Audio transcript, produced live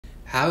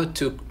How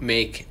to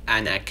make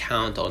an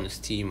account on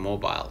Steam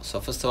Mobile. So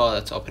first of all,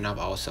 let's open up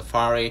our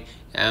Safari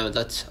and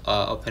let's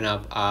open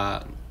up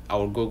our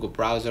Google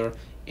browser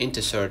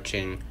into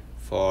searching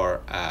for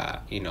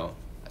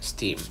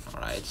Steam. All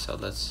right, so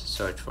let's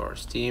search for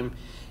Steam,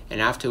 and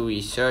after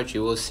we search,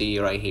 you will see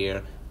right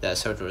here the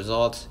search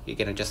results. You're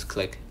gonna just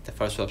click the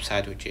first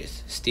website, which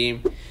is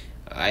Steam.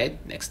 All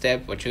right, next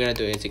step, what you're gonna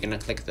do is you're gonna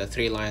click the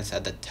three lines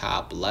at the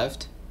top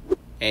left,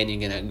 and you're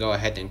gonna go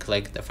ahead and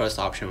click the first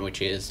option,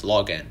 which is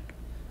login.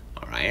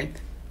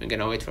 Alright, we're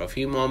gonna wait for a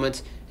few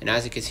moments, and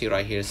as you can see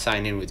right here,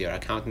 sign in with your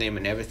account name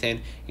and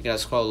everything. You're gonna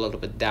scroll a little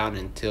bit down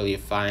until you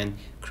find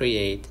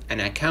create an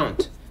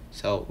account.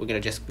 So we're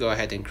gonna just go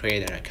ahead and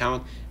create an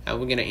account, and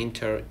we're gonna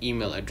enter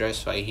email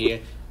address right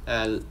here.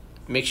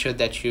 Make sure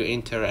that you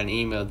enter an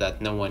email that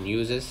no one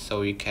uses,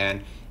 so you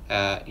can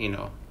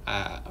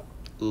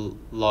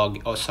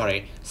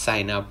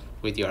sign up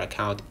with your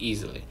account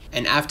easily.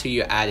 And after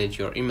you added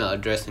your email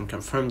address and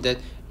confirmed it,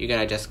 you're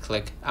gonna just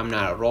click I'm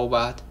not a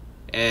robot,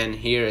 and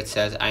here it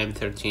says I am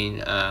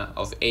 13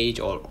 of age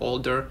or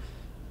older.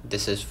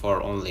 This is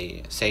for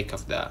only sake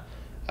of the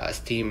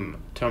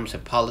Steam terms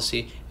and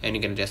policy, and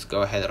you're gonna just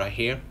go ahead right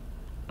here.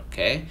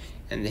 Okay,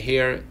 and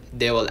here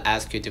they will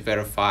ask you to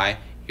verify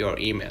your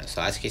email.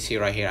 So as you can see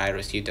right here, I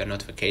received a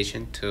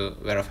notification to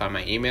verify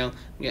my email,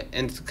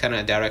 and it's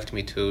gonna direct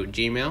me to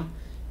Gmail.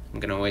 I'm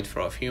gonna wait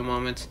for a few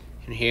moments,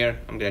 and here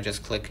I'm gonna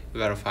just click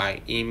verify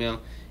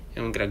email,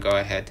 and I'm gonna go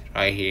ahead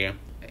right here,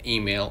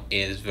 email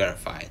is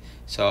verified.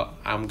 So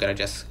I'm gonna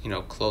just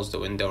close the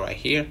window right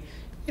here,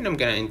 and I'm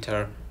gonna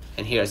enter,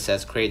 and here it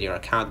says create your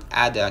account,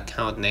 add the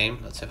account name,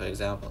 let's say for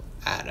example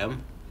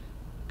Adam.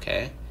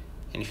 Okay,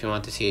 and if you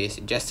want to see a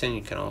suggestion,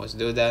 you can always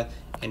do that.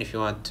 And if you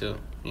want to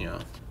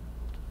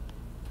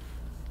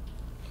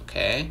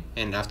okay,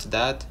 and after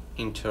that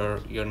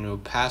enter your new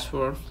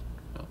password.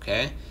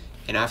 Okay,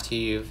 and after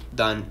you've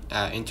done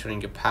entering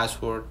your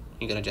password,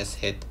 you're gonna just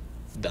hit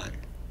done.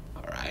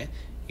 All right,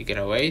 you're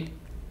gonna wait,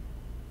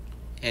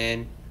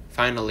 and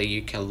finally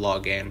you can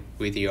log in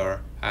with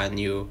your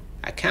new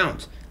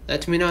account.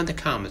 Let me know in the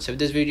comments if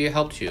this video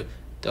helped you.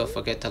 Don't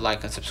forget to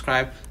like and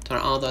subscribe, turn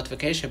on the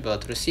notification bell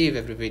to receive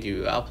every video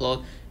you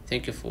upload.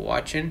 Thank you for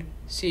watching.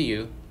 See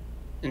you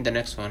in the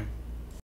next one.